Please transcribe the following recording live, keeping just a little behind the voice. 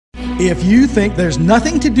If you think there's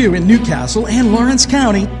nothing to do in Newcastle and Lawrence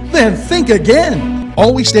County, then think again.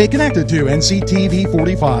 Always stay connected to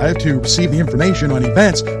NCTV45 to receive the information on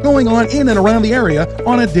events going on in and around the area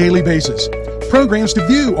on a daily basis. Programs to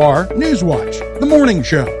view are NewsWatch, The Morning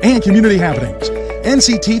Show, and Community Happenings.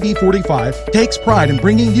 NCTV45 takes pride in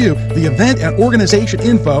bringing you the event and organization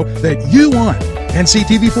info that you want.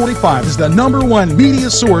 NCTV45 is the #1 media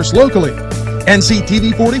source locally.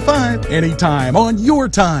 NCTV45, anytime on your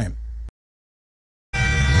time.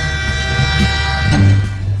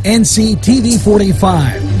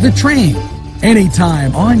 NCTV45, The Train,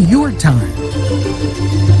 anytime on your time.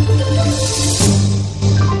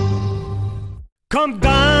 Come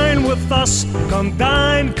dine with us, come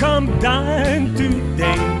dine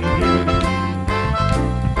today.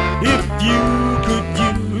 If you could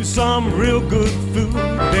use some real good food,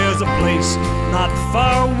 there's a place not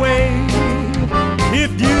far away. If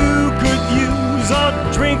you could use a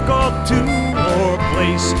drink or two, or a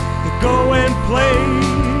place to go and play,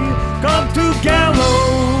 come to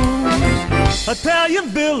Gallows Italian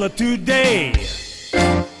Villa today.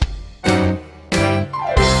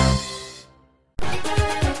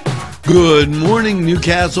 Good morning,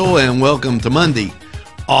 Newcastle, and welcome to Monday,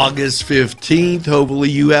 August 15th. Hopefully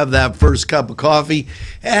you have that first cup of coffee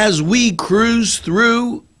as we cruise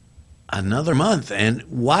through another month. And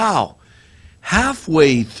wow,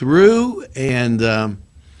 halfway through, and do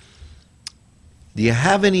you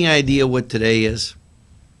have any idea what today is?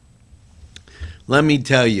 Let me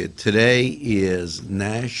tell you, today is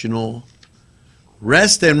National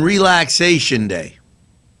Rest and Relaxation Day.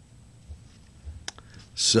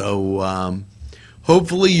 So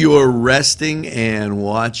hopefully you're resting and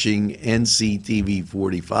watching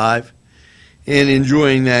NCTV45 and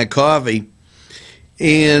enjoying that coffee.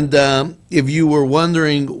 And if you were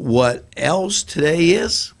wondering what else today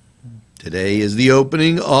is the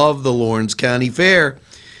opening of the Lawrence County Fair.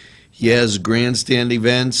 Yes, grandstand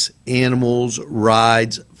events, animals,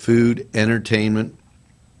 rides, food, entertainment,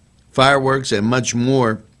 fireworks, and much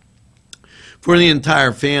more. For the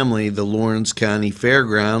entire family, the Lawrence County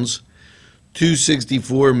Fairgrounds,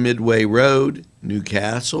 264 Midway Road,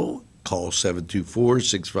 Newcastle. Call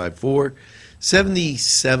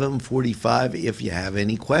 724-654-7745 if you have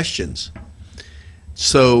any questions.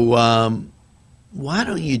 So why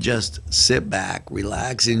don't you just sit back,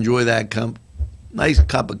 relax, enjoy that nice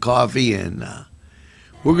cup of coffee, and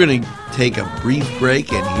we're going to take a brief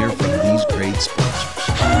break and hear from these great sponsors.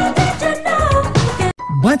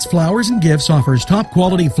 Butts Flowers and Gifts offers top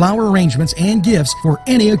quality flower arrangements and gifts for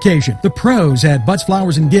any occasion. The pros at Butts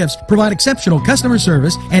Flowers and Gifts provide exceptional customer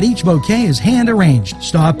service, and each bouquet is hand arranged.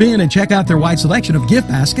 Stop in and check out their wide selection of gift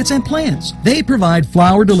baskets and plants. They provide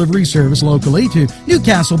flower delivery service locally to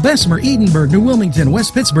Newcastle, Bessemer, Edinburgh, New Wilmington,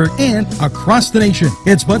 West Pittsburgh, and across the nation.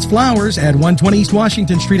 It's Butts Flowers at 120 East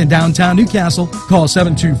Washington Street in downtown Newcastle. Call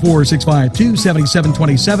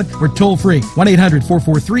 724-652-7727 or toll free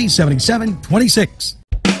 1-800-443-7726.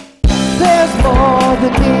 There's more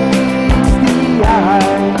than meets the eye.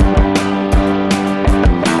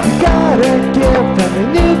 You gotta give them in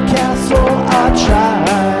Newcastle a try.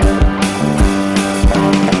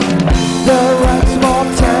 The right small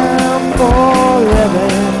town for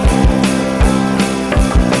living.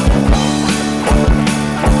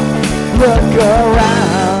 Look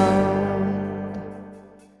around.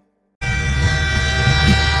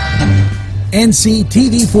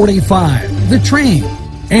 NCTV45, The Train,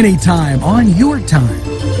 anytime on your time.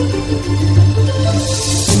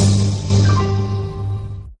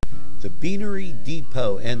 The Beanery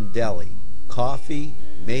Depot and Deli. Coffee,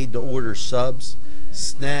 made-to-order subs,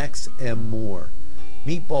 snacks, and more.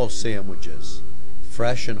 Meatball sandwiches,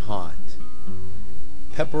 fresh and hot.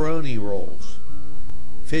 Pepperoni rolls,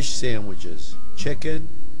 fish sandwiches, chicken,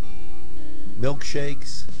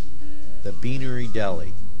 milkshakes. The Beanery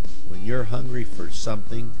Deli. When you're hungry for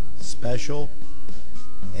something special,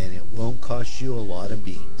 and it won't cost you a lot of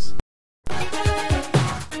beans.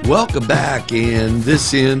 Welcome back, and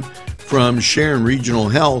this in from Sharon Regional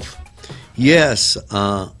Health. Yes,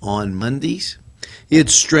 on Mondays,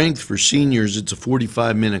 it's Strength for Seniors. It's a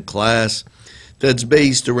 45-minute class that's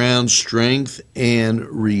based around strength and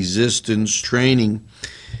resistance training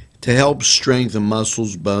to help strengthen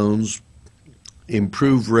muscles, bones,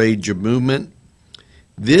 improve range of movement.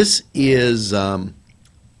 This is at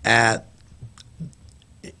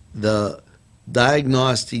the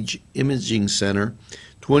Diagnostic Imaging Center,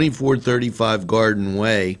 2435 Garden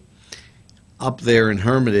Way, up there in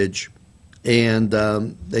Hermitage. And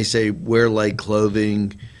they say wear light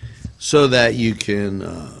clothing so that you can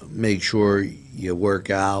make sure you work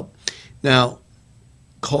out. Now,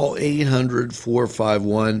 call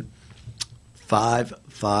 800-451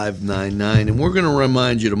 5599. And we're going to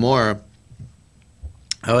remind you tomorrow.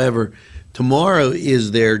 However, tomorrow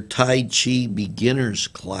is their Tai Chi beginners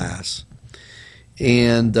class.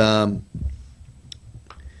 And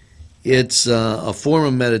it's a form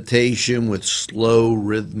of meditation with slow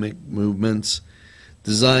rhythmic movements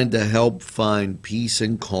designed to help find peace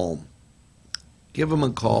and calm. Give them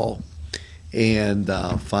a call and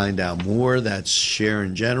find out more. That's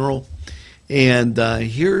Sharon General. And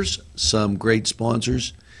here's some great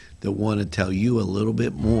sponsors that want to tell you a little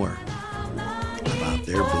bit more about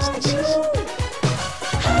their businesses.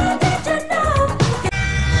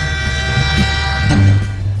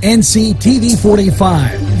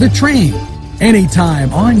 NCTV45, The Train,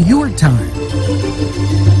 anytime on your time.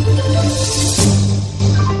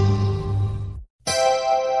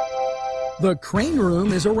 The Crane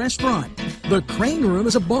Room is a restaurant. The Crane Room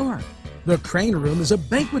is a bar. The Crane Room is a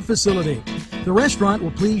banquet facility. The restaurant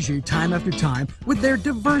will please you time after time with their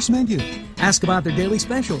diverse menu. Ask about their daily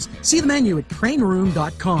specials. See the menu at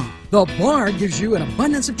craneroom.com. The bar gives you an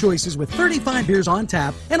abundance of choices with 35 beers on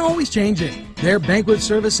tap and always changing. Their banquet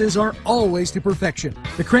services are always to perfection.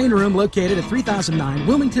 The Crane Room, located at 3009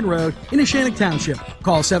 Wilmington Road in Neshannock Township.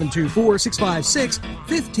 Call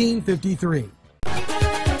 724-656-1553.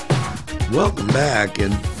 Welcome back.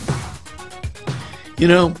 And, you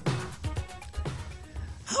know,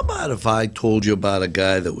 how about if I told you about a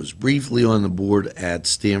guy that was briefly on the board at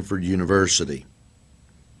Stanford University,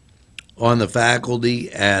 on the faculty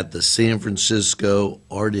at the San Francisco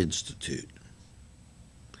Art Institute,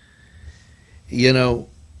 you know,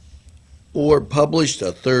 or published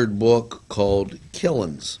a third book called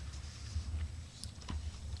Killings?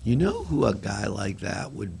 You know who a guy like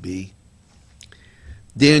that would be?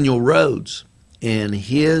 Daniel Rhodes, and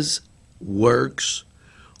his works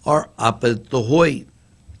are up at the Hoyt.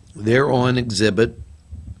 They're on exhibit,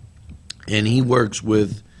 and he works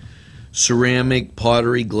with ceramic,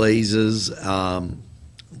 pottery, glazes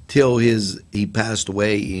till he passed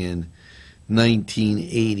away in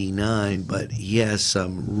 1989, but he has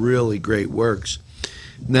some really great works.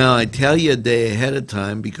 Now, I tell you a day ahead of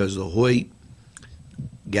time because the Hoyt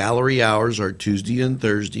gallery hours are Tuesday and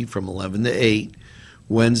Thursday from 11 to 8,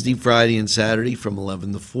 Wednesday, Friday, and Saturday from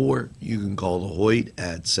 11 to 4. You can call the Hoyt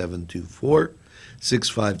at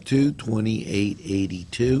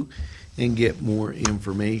 724-652-2882 and get more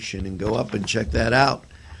information and go up and check that out.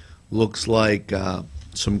 Looks like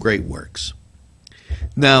some great works.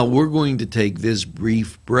 Now, we're going to take this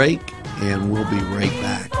brief break, and we'll be right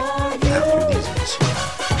back after these messages.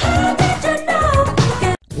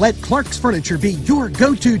 Let Clark's Furniture be your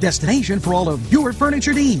go-to destination for all of your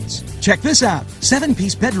furniture needs. Check this out.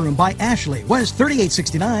 7-piece bedroom by Ashley was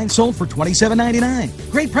 $38.69, sold for $27.99.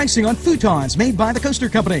 Great pricing on futons made by the Coaster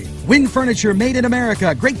Company. Wing Furniture made in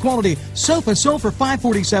America. Great quality. Sofa sold for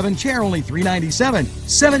 $547, chair only $397.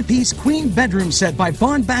 7-piece queen bedroom set by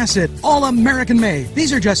Vaughn Bassett, all American made.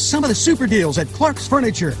 These are just some of the super deals at Clark's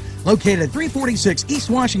Furniture, located at 346 East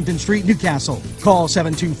Washington Street, Newcastle. Call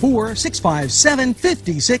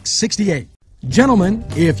 724-657-5668. Gentlemen,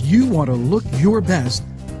 if you want to look your best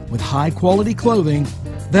with high-quality clothing,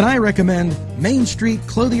 then I recommend Main Street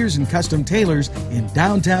Clothiers and Custom Tailors in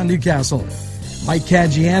downtown Newcastle. Mike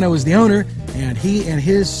Caggiano is the owner, and he and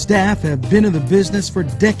his staff have been in the business for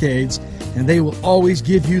decades, and they will always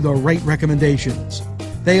give you the right recommendations.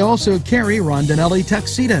 They also carry Rondinelli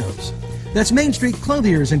tuxedos. That's Main Street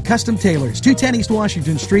Clothiers and Custom Tailors, 210 East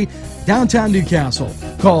Washington Street, downtown Newcastle.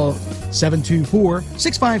 Call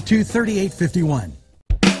 724-652-3851.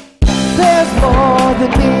 There's more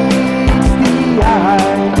than meets the eye.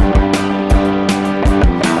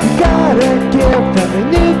 You gotta give them a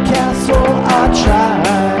Newcastle a try.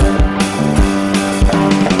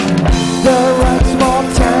 The right small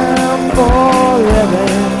town for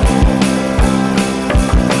living.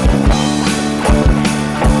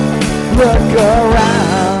 Look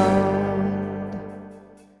around.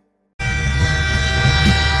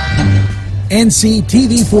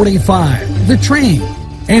 NCTV45, The Train,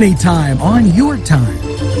 anytime on your time.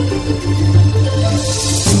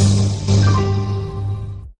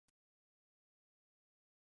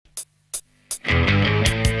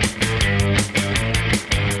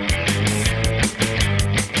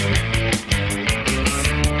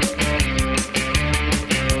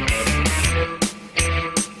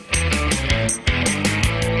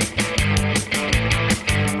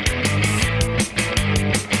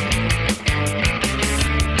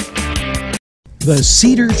 The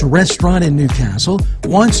Cedars Restaurant in Newcastle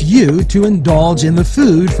wants you to indulge in the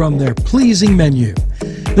food from their pleasing menu.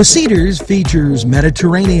 The Cedars features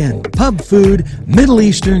Mediterranean, pub food, Middle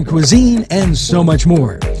Eastern cuisine, and so much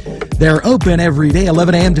more. They're open every day,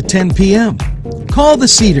 11 a.m. to 10 p.m. Call the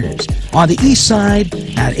Cedars on the east side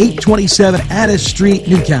at 827 Addis Street,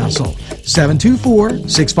 Newcastle.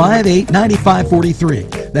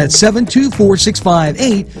 724-658-9543. That's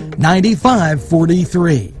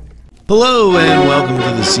 724-658-9543. Hello and welcome to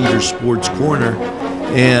the Cedar Sports Corner.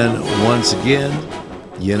 And once again,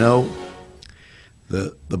 you know,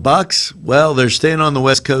 the Bucks, well, they're staying on the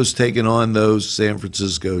West Coast taking on those San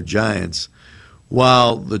Francisco Giants,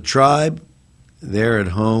 while the Tribe, they're at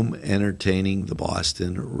home entertaining the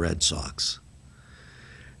Boston Red Sox.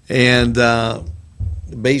 And the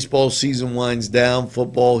baseball season winds down,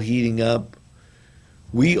 football heating up.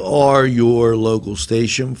 We are your local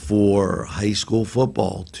station for high school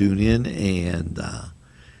football. Tune in and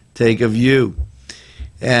take a view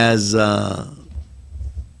as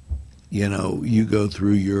you go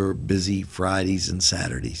through your busy Fridays and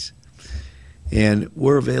Saturdays. And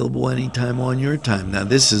we're available anytime on your time. Now,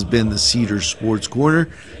 this has been the Cedars Sports Corner.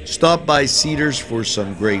 Stop by Cedars for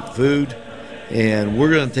some great food. And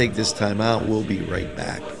we're going to take this time out. We'll be right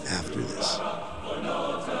back after this.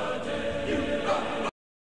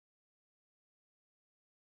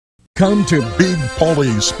 Come to Big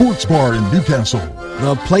Polly's Sports Bar in Newcastle.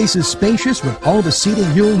 The place is spacious with all the seating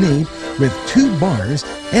you'll need, with 2 bars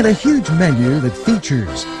and a huge menu that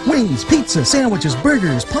features wings, pizza, sandwiches,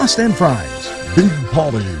 burgers, pasta, and fries. Big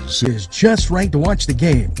Polly's is just right to watch the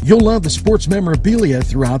game. You'll love the sports memorabilia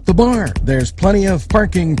throughout the bar. There's plenty of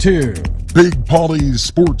parking too. Big Polly's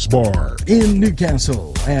Sports Bar in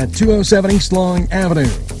Newcastle at 207 East Long Avenue.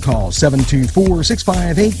 Call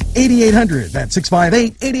 724-658-8800. That's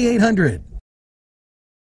 658-8800.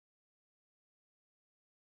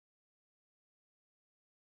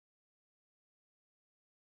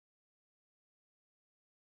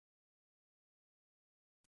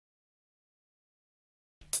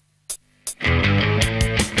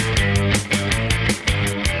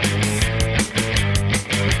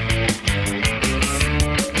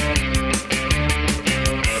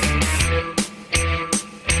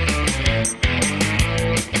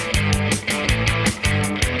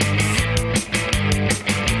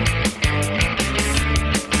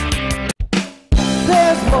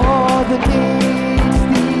 There's more than meets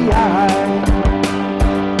the eye.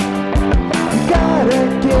 You gotta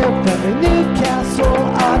give them in Newcastle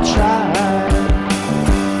a try.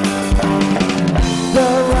 The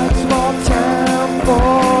right small town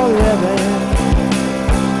for living.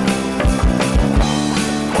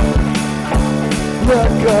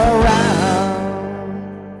 Look around.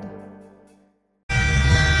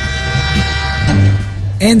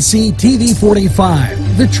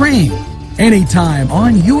 NCTV45, The Train. Anytime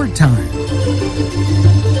on your time.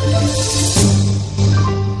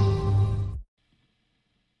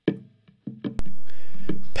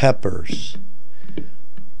 Peppers,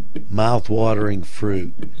 mouth-watering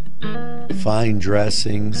fruit, fine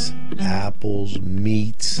dressings, apples,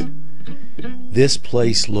 meats. This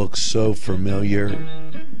place looks so familiar.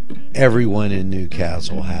 Everyone in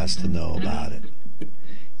Newcastle has to know about it.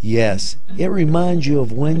 Yes, it reminds you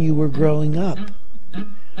of when you were growing up.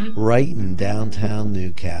 Right in downtown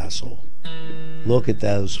Newcastle. Look at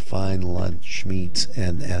those fine lunch meats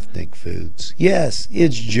and ethnic foods. Yes,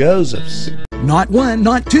 it's Joseph's. Not 1,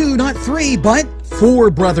 not 2, not 3, but 4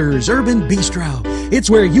 Brothers Urban Bistro. It's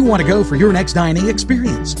where you want to go for your next dining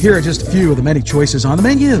experience. Here are just a few of the many choices on the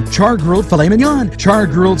menu. Char-grilled filet mignon,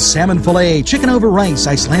 char-grilled salmon filet, chicken over rice,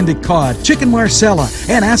 Icelandic cod, chicken marsala,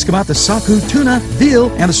 and ask about the saku tuna, veal,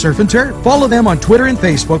 and the surf and turf. Follow them on Twitter and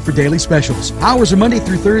Facebook for daily specials. Hours are Monday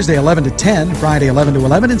through Thursday, 11 to 10, Friday, 11 to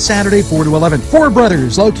 11, and Saturday, 4 to 11. 4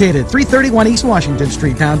 Brothers, located 331 East Washington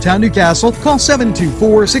Street, downtown Newcastle. Call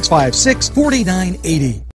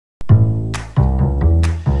 724-656-4980.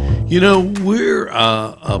 You know, we're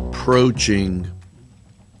approaching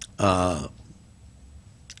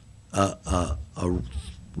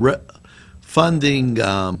funding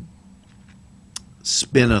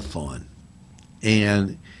spin-a-thon,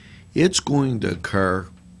 and it's going to occur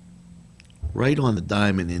right on the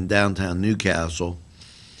diamond in downtown Newcastle.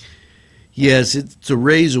 Yes, it's to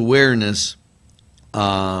raise awareness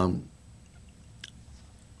for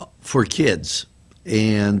kids,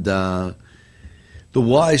 and the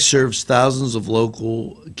Y serves thousands of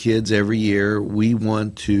local kids every year. We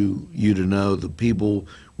want you to know the people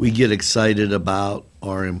we get excited about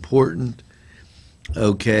are important.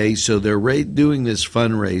 Okay, so they're doing this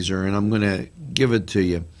fundraiser, and I'm going to give it to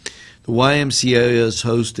you. The YMCA is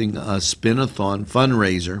hosting a spin-a-thon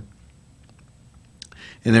fundraiser,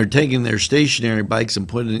 and they're taking their stationary bikes and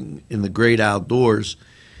putting it in the great outdoors.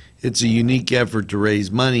 It's a unique effort to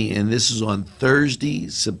raise money, and this is on Thursday,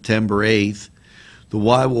 September 8th. The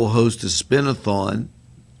Y will host a spin-a-thon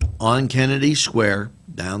on Kennedy Square,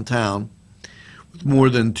 downtown, with more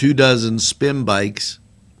than 24 spin bikes,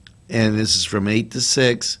 and this is from 8 to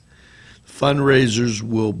 6. Fundraisers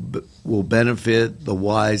will benefit the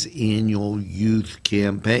Y's annual youth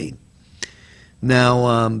campaign.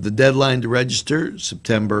 Now, the deadline to register,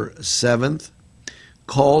 September 7th.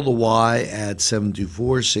 Call the Y at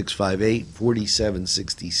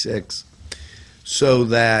 724-658-4766 so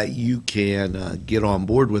that you can get on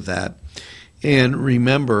board with that. And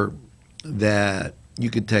remember that you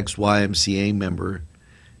can text YMCA member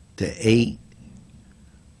to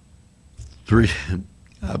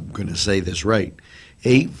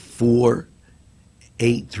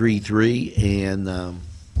 84833 and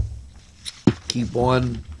keep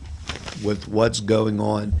on with what's going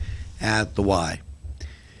on at the Y.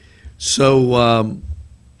 So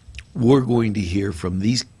we're going to hear from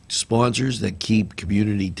these sponsors that keep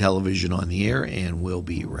community television on the air, and we'll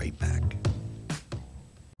be right back.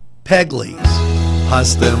 Pegley's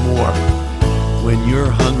Pasta and More. When you're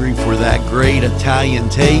hungry for that great Italian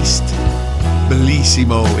taste,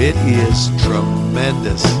 bellissimo, it is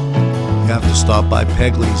tremendous. You have to stop by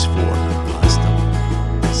Pegley's for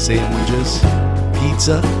pasta, sandwiches,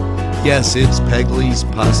 pizza. Yes, it's Pegley's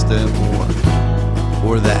Pasta and More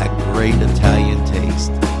for that great Italian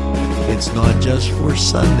taste. It's not just for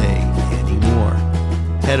Sunday anymore.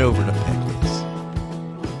 Head over to Pegley's.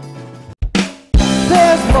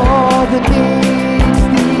 There's more than meets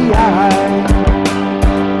the eye.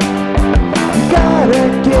 You gotta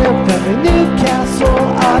give them a Newcastle a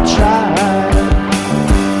try.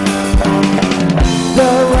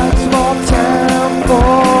 The right small town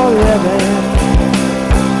for living.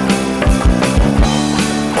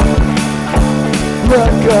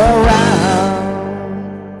 Look around.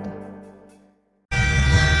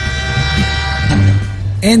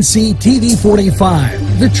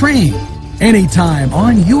 NCTV45, The Train, anytime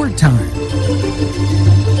on your time.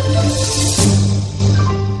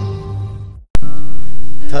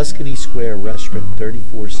 Tuscany Square Restaurant,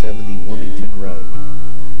 3470 Wilmington Road,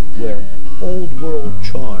 where old world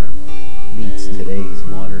charm meets today's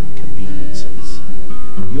modern conveniences.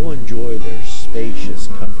 You'll enjoy their spacious,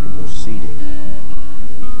 comfortable seating,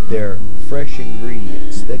 their fresh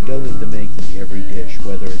ingredients that go into making every dish,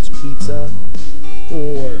 whether it's pizza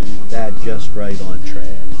or that just right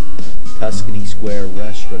entree. Tuscany Square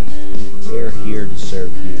Restaurant, they're here to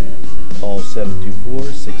serve you. Call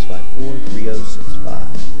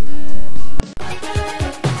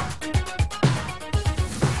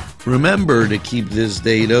 724-654-3065. Remember to keep this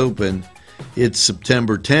date open. It's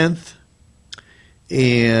September 10th,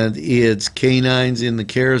 and it's Canines in the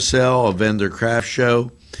Carousel, a vendor craft show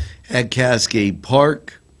at Cascade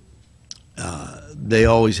Park. They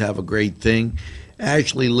always have a great thing.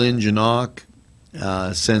 Ashley Lynn Janock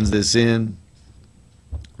sends this in.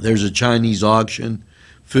 There's a Chinese auction,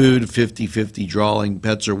 food 50-50 drawing,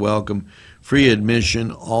 pets are welcome, free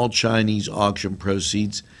admission. All Chinese auction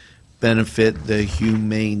proceeds benefit the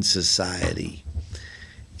Humane Society.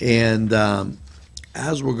 And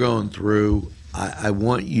as we're going through, I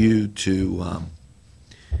want you to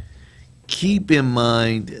keep in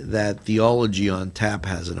mind that Theology on Tap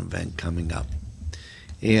has an event coming up.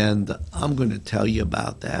 And I'm going to tell you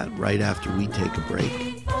about that right after we take a break.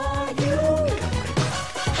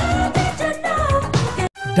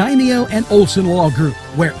 Daimio and Olson Law Group,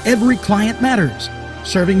 where every client matters.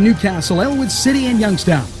 Serving Newcastle, Elwood City, and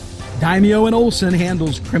Youngstown. Daimio and Olson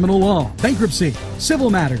handles criminal law, bankruptcy,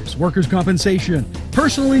 civil matters, workers' compensation,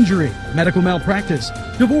 personal injury, medical malpractice,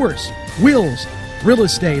 divorce, wills, real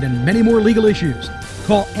estate, and many more legal issues.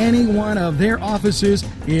 Call any one of their offices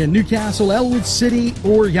in Newcastle, Elwood City,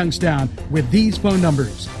 or Youngstown with these phone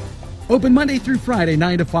numbers. Open Monday through Friday,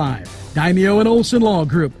 9 to 5. Daimio and Olson Law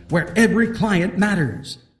Group, where every client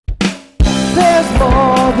matters. There's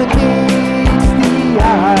more than meets the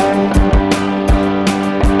eye.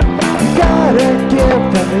 You gotta give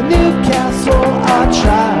them a Newcastle a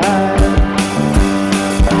try.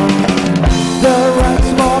 The right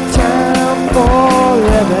small town for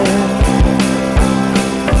living.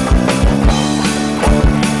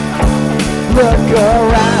 Look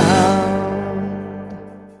around.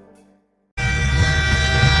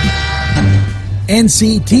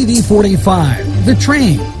 NCTV45, The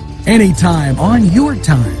Train, anytime on your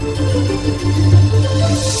time.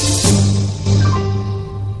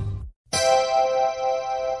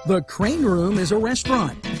 The Crane Room is a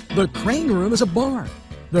restaurant. The Crane Room is a bar.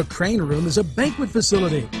 The Crane Room is a banquet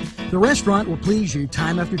facility. The restaurant will please you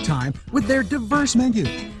time after time with their diverse menu.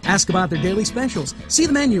 Ask about their daily specials. See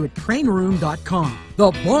the menu at craneroom.com.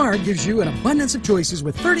 The bar gives you an abundance of choices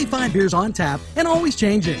with 35 beers on tap and always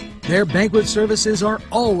changing. Their banquet services are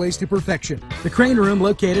always to perfection. The Crane Room,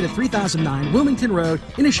 located at 3009 Wilmington Road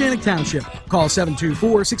in Neshannock Township. Call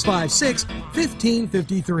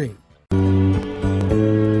 724-656-1553.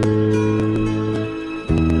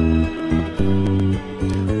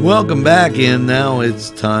 Welcome back, and now it's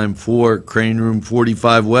time for Crane Room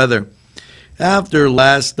 45 weather. After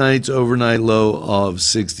last night's overnight low of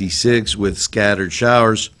 66 with scattered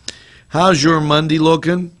showers, how's your Monday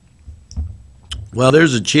looking? Well,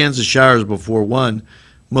 there's a chance of showers before 1,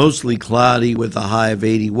 mostly cloudy with a high of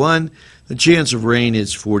 81. The chance of rain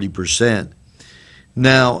is 40%.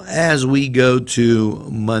 Now, as we go to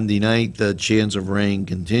Monday night, the chance of rain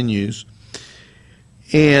continues.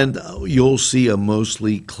 And you'll see a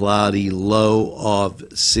mostly cloudy low of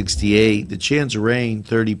 68. The chance of rain,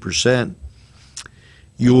 30%.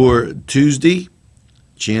 Your Tuesday,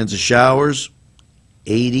 chance of showers,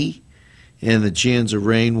 80. And the chance of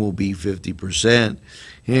rain will be 50%.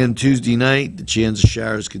 And Tuesday night, the chance of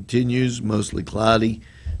showers continues, mostly cloudy,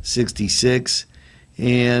 66.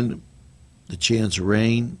 And the chance of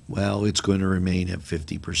rain, well, it's going to remain at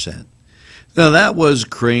 50%. Now, that was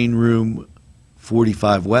Crane Room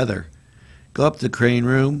 45 weather. Go up to the Crane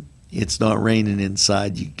Room. It's not raining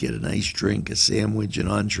inside. You get a nice drink, a sandwich, an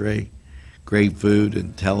entree, great food,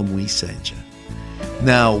 and tell them we sent you.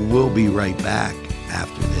 Now, we'll be right back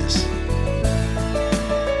after this.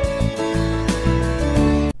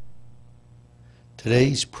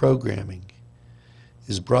 Today's programming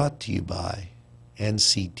is brought to you by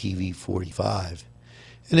NCTV45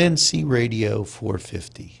 and NC Radio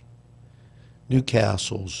 450,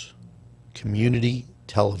 Newcastle's community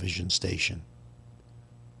television station.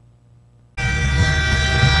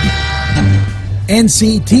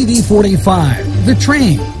 NCTV45, The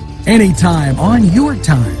Train, anytime on your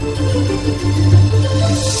time.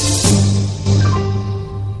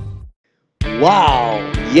 Wow,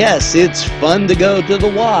 yes, it's fun to go to the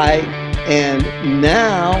Y, and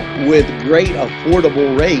now with great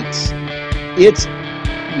affordable rates, it's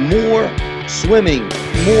more swimming,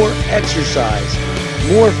 more exercise,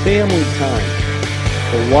 more family time.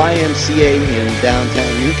 The YMCA in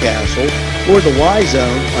downtown Newcastle or the Y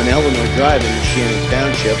Zone on Eleanor Drive in Neshannock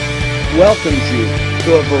Township welcomes you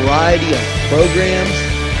to a variety of programs,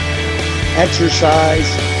 exercise,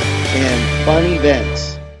 and fun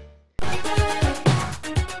events.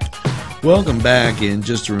 Welcome back, and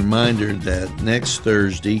just a reminder that next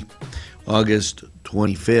Thursday, August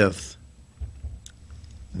 25th,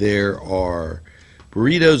 there are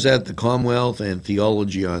Burritos at the Commonwealth and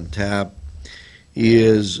Theology on Tap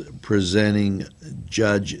is presenting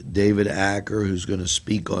Judge David Acker, who's going to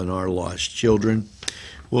speak on our lost children.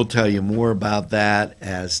 We'll tell you more about that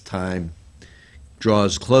as time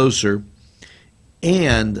draws closer.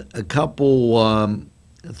 And a couple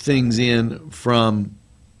things in from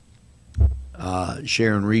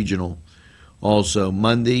Sharon Regional. Also,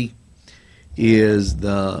 Monday is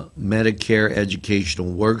the Medicare Educational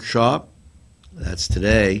Workshop. That's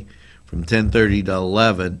today from 10:30 to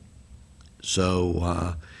 11.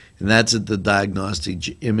 So, and that's at the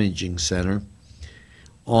Diagnostic Imaging Center.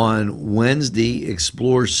 On Wednesday,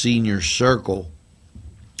 Explore Senior Circle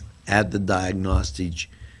at the Diagnostic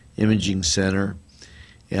Imaging Center,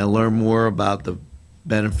 and learn more about the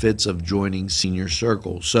benefits of joining Senior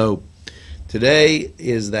Circle. So today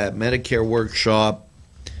is that Medicare workshop,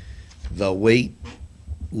 the weight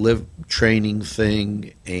lift training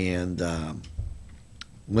thing, and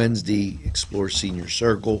Wednesday, Explore Senior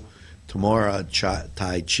Circle. Tomorrow,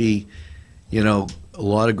 Tai Chi. You know, a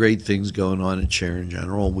lot of great things going on at Sharon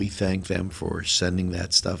General. We thank them for sending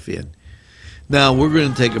that stuff in. Now, we're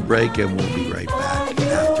going to take a break, and we'll be right back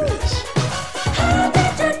after this.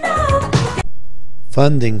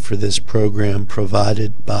 Funding for this program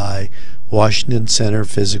provided by Washington Center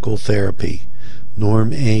Physical Therapy,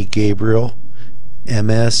 Norm A. Gabriel,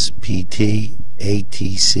 MSPT,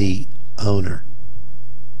 ATC owner.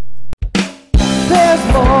 There's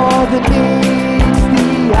more than meets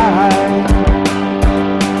the eye.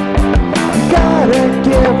 You gotta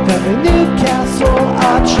give them a Newcastle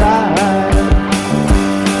a try.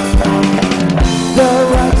 The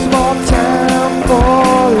right small town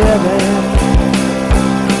for living.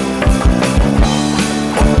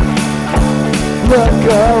 Look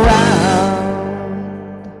around.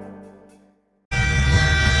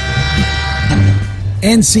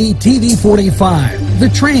 NCTV45, The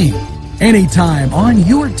Train, anytime on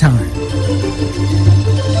your time.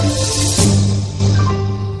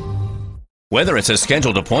 Whether it's a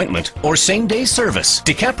scheduled appointment or same-day service,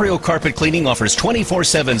 DiCaprio Carpet Cleaning offers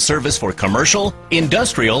 24/7 service for commercial,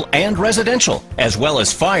 industrial, and residential, as well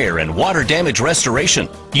as fire and water damage restoration.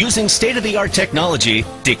 Using state-of-the-art technology,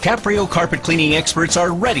 DiCaprio Carpet Cleaning experts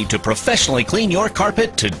are ready to professionally clean your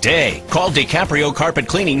carpet today. Call DiCaprio Carpet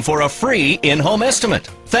Cleaning for a free in-home estimate.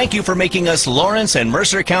 Thank you for making us Lawrence and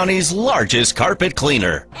Mercer County's largest carpet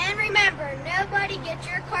cleaner. And remember, nobody gets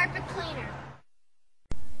your carpet cleaner.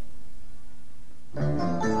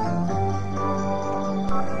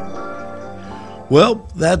 Well,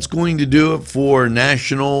 that's going to do it for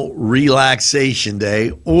National Relaxation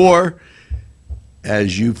Day, or,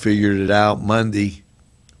 as you figured it out, Monday,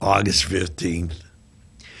 August 15th.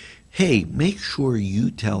 Hey, make sure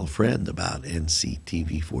you tell a friend about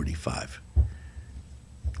NCTV45.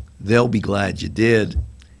 They'll be glad you did,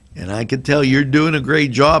 and I can tell you're doing a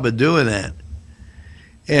great job of doing that.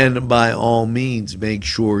 And by all means, make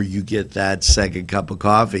sure you get that second cup of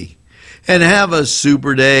coffee. And have a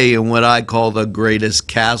super day in what I call the greatest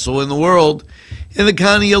castle in the world in the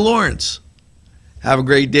county of Lawrence. Have a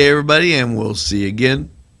great day, everybody, and we'll see you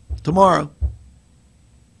again tomorrow.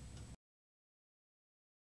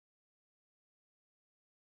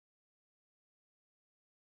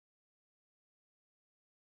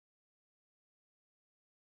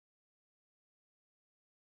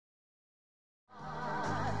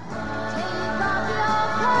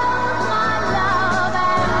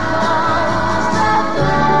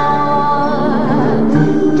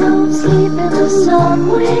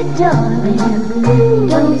 Somewhere, darling,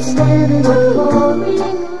 don't stand in the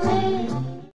pouring